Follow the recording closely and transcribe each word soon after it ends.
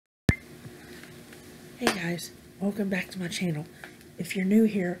Hey guys, welcome back to my channel. If you're new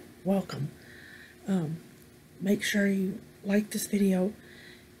here, welcome. Make sure you like this video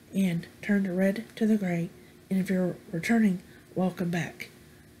and turn the red to the gray. And if you're returning, welcome back.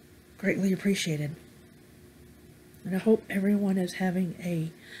 Greatly appreciated. And I hope everyone is having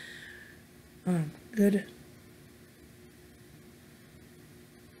a good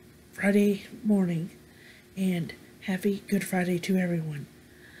Friday morning, and happy Good Friday to everyone.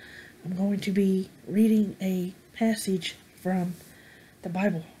 I'm going to be reading a passage from the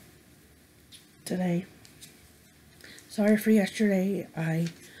Bible today. Sorry for yesterday. I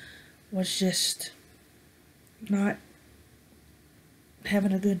was just not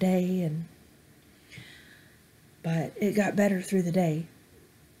having a good day, but it got better through the day.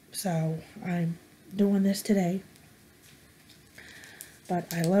 So I'm doing this today.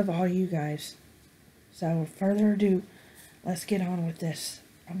 But I love all you guys. So without further ado, let's get on with this.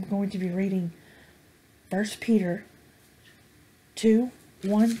 I'm going to be reading 1 Peter 2,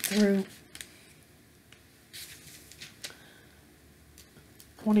 1 through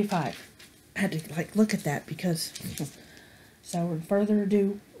 25. I had to look at that because, so without further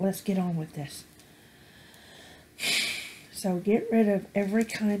ado, let's get on with this. So get rid of every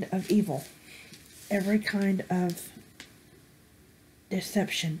kind of evil, every kind of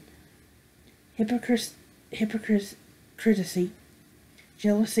deception, hypocrisy,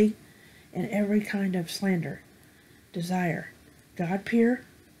 jealousy, and every kind of slander. Desire God-pure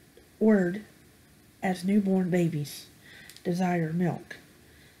word as newborn babies desire milk.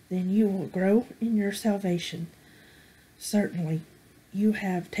 Then you will grow in your salvation. Certainly, you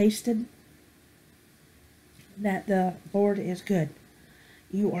have tasted that the Lord is good.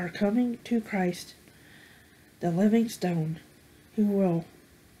 You are coming to Christ, the living stone, who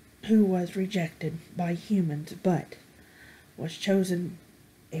was rejected by humans, but was chosen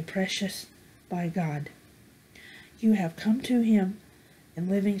a precious by God. You have come to him in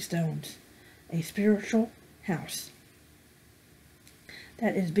living stones, a spiritual house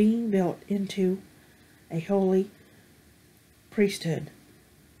that is being built into a holy priesthood.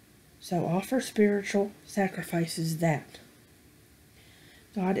 So offer spiritual sacrifices that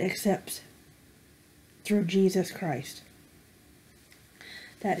God accepts through Jesus Christ.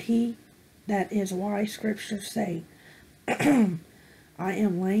 That is why scriptures say, I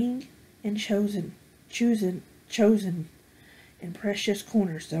am laying and chosen in precious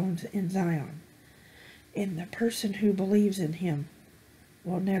cornerstones in Zion, and the person who believes in him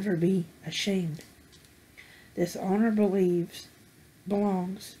will never be ashamed. This honor belongs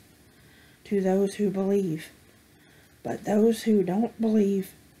to those who believe, but those who don't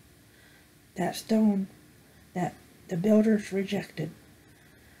believe, that stone that the builders rejected,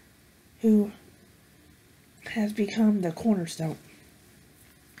 who has become the cornerstone,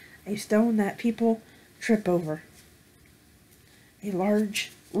 a stone that people trip over, a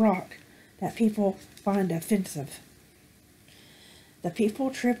large rock that people find offensive. The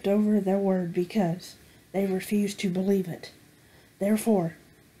people tripped over their word because they refused to believe it. Therefore,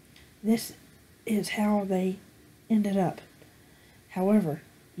 this is how they ended up. However,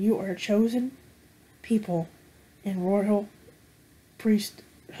 you are a chosen people and royal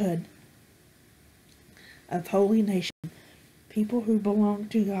priesthood of holy nation, people who belong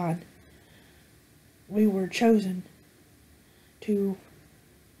to God. We were chosen to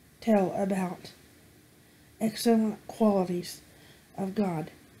tell about excellent qualities of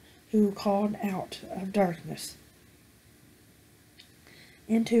God, who called out of darkness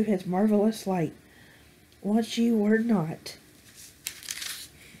into his marvelous light. Once you were not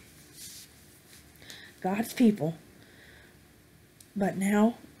God's people, but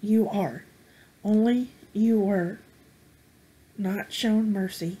now you are. Only you were not shown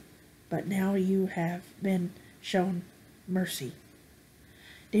mercy, but now you have been shown mercy.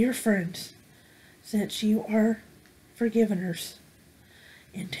 Dear friends, since you are forgivers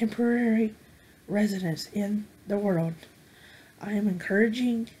and temporary residents in the world, I am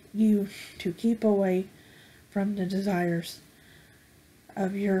encouraging you to keep away from the desires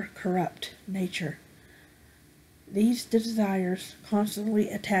of your corrupt nature. These desires constantly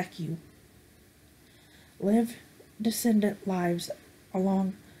attack you. Live descendant lives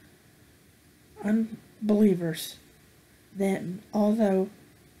along unbelievers. Then, although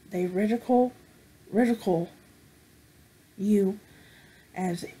they ridicule you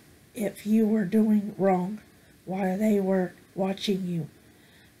as if you were doing wrong while they were watching you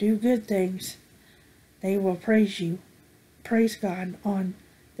do good things, they will praise God on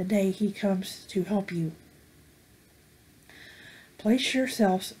the day he comes to help you. Place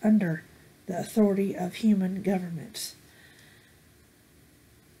yourselves under the authority of human governments.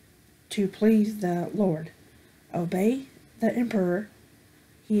 to please the Lord. Obey the emperor.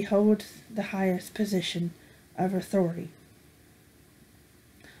 He holds the highest position of authority.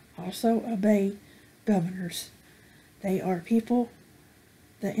 Also obey governors. They are people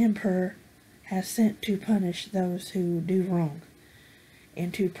the emperor has sent to punish those who do wrong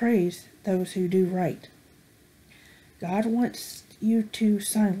and to praise those who do right. God wants you to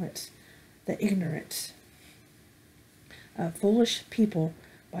silence the ignorance of foolish people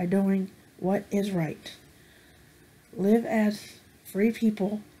by doing what is right. Live as free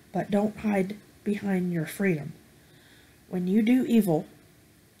people, but don't hide behind your freedom. When you do evil,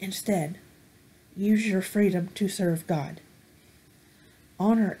 instead, use your freedom to serve God.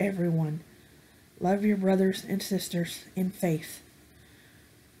 Honor everyone. Love your brothers and sisters in faith.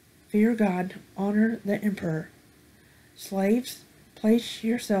 Fear God. Honor the emperor. Slaves, place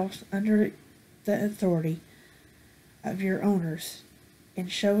yourselves under the authority of your owners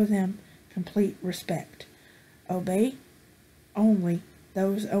and show them complete respect. Obey only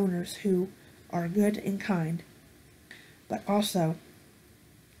those owners who are good and kind, but also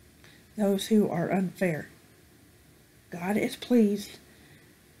those who are unfair. God is pleased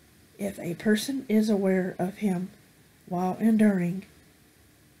if a person is aware of him while enduring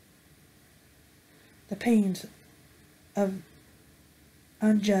the pains of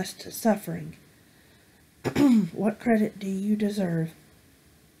unjust suffering. What credit do you deserve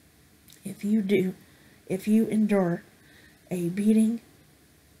if you endure a beating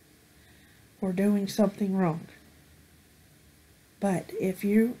for doing something wrong? But if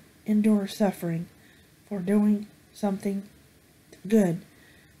you endure suffering for doing something good,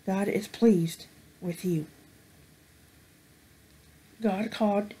 God is pleased with you. God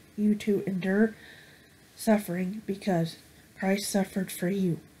called you to endure suffering because Christ suffered for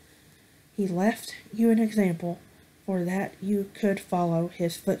you. He left you an example for that you could follow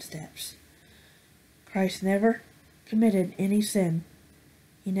his footsteps. Christ never committed any sin.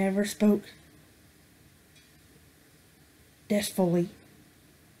 He never spoke deceitfully.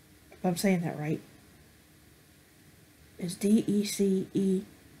 If I'm saying that right. It's Deceitfully.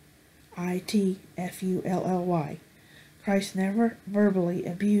 Christ never verbally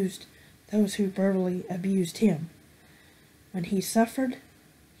abused those who verbally abused him. When he suffered,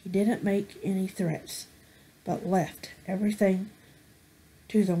 he didn't make any threats, but left everything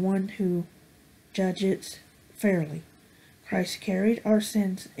to the one who judges fairly. Christ carried our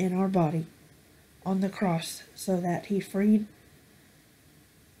sins in our body on the cross so that he freed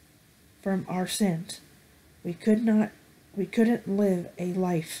from our sins. We couldn't live a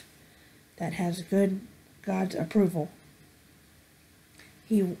life that has God's approval.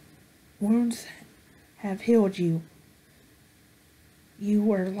 His wounds have healed you. You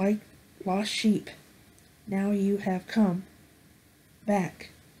were like lost sheep. Now you have come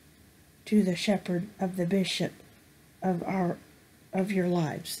back to the shepherd of the bishop of your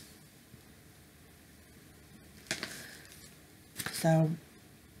lives. So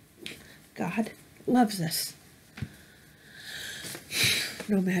God loves us.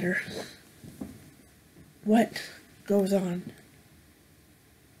 No matter what goes on,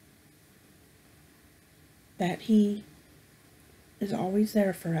 that he is always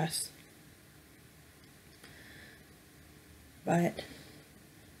there for us. But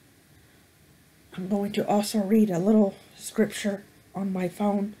I'm going to also read a little scripture on my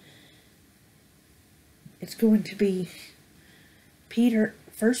phone. It's going to be 1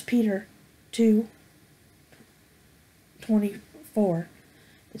 Peter 2:24.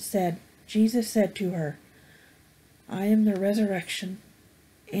 It said, Jesus said to her, I am the resurrection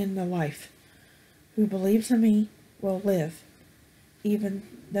and the life. Who believes in me will live, even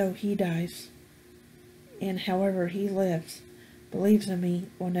though he dies. And however he lives, believes in me,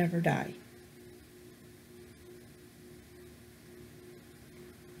 will never die.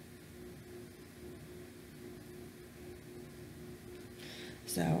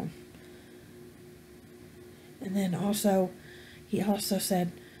 So, and then also, he also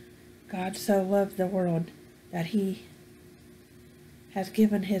said, God so loved the world that he has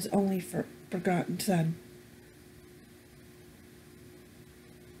given his only forgotten Son.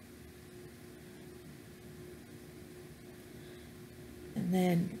 And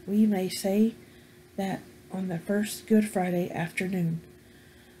then we may say that on the first Good Friday afternoon,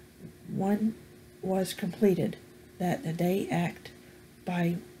 one was completed, that the day act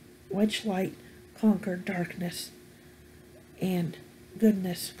by which light conquered darkness and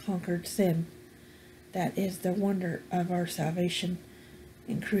goodness conquered sin. That is the wonder of our salvation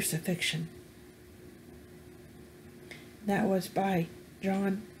and crucifixion. That was by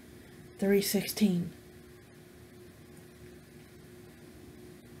John 3:16.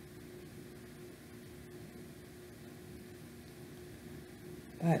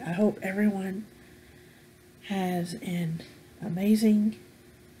 But I hope everyone has an amazing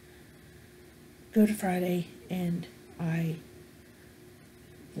Good Friday, and I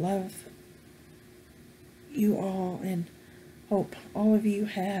love you all and hope all of you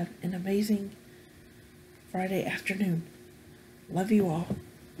have an amazing Friday afternoon. Love you all.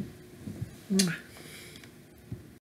 Mwah.